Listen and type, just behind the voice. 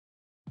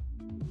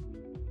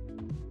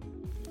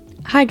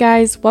Hi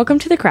guys, welcome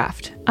to The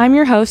Craft. I'm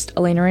your host,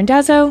 Elena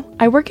Randazzo.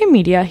 I work in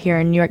media here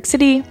in New York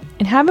City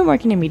and have been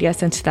working in media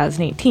since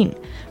 2018,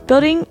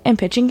 building and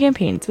pitching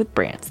campaigns with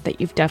brands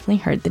that you've definitely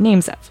heard the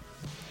names of.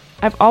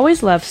 I've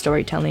always loved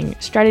storytelling,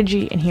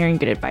 strategy, and hearing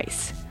good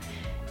advice.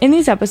 In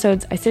these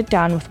episodes, I sit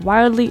down with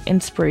wildly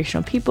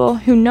inspirational people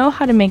who know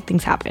how to make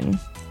things happen,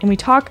 and we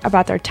talk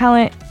about their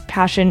talent,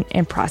 passion,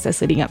 and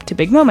process leading up to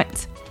big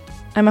moments.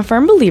 I'm a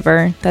firm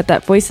believer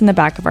that voice in the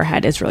back of our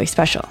head is really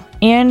special,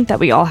 and that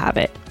we all have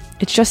it.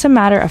 It's just a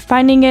matter of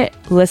finding it,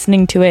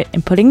 listening to it,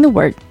 and putting the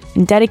work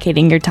and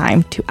dedicating your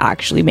time to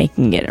actually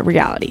making it a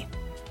reality.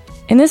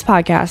 In this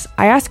podcast,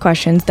 I ask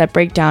questions that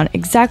break down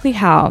exactly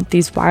how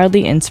these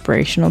wildly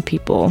inspirational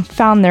people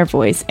found their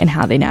voice and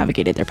how they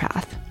navigated their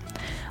path.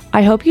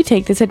 I hope you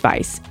take this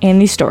advice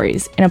and these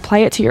stories and apply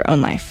it to your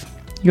own life.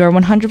 You are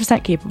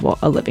 100% capable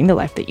of living the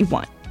life that you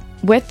want.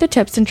 With the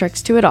tips and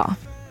tricks to it all,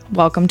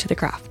 welcome to The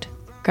Craft.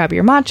 Grab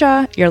your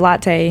matcha, your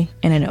latte,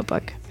 and a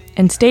notebook.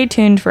 And stay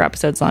tuned for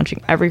episodes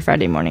launching every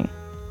Friday morning.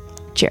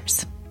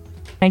 Cheers.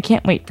 I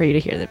can't wait for you to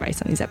hear the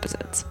advice on these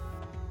episodes.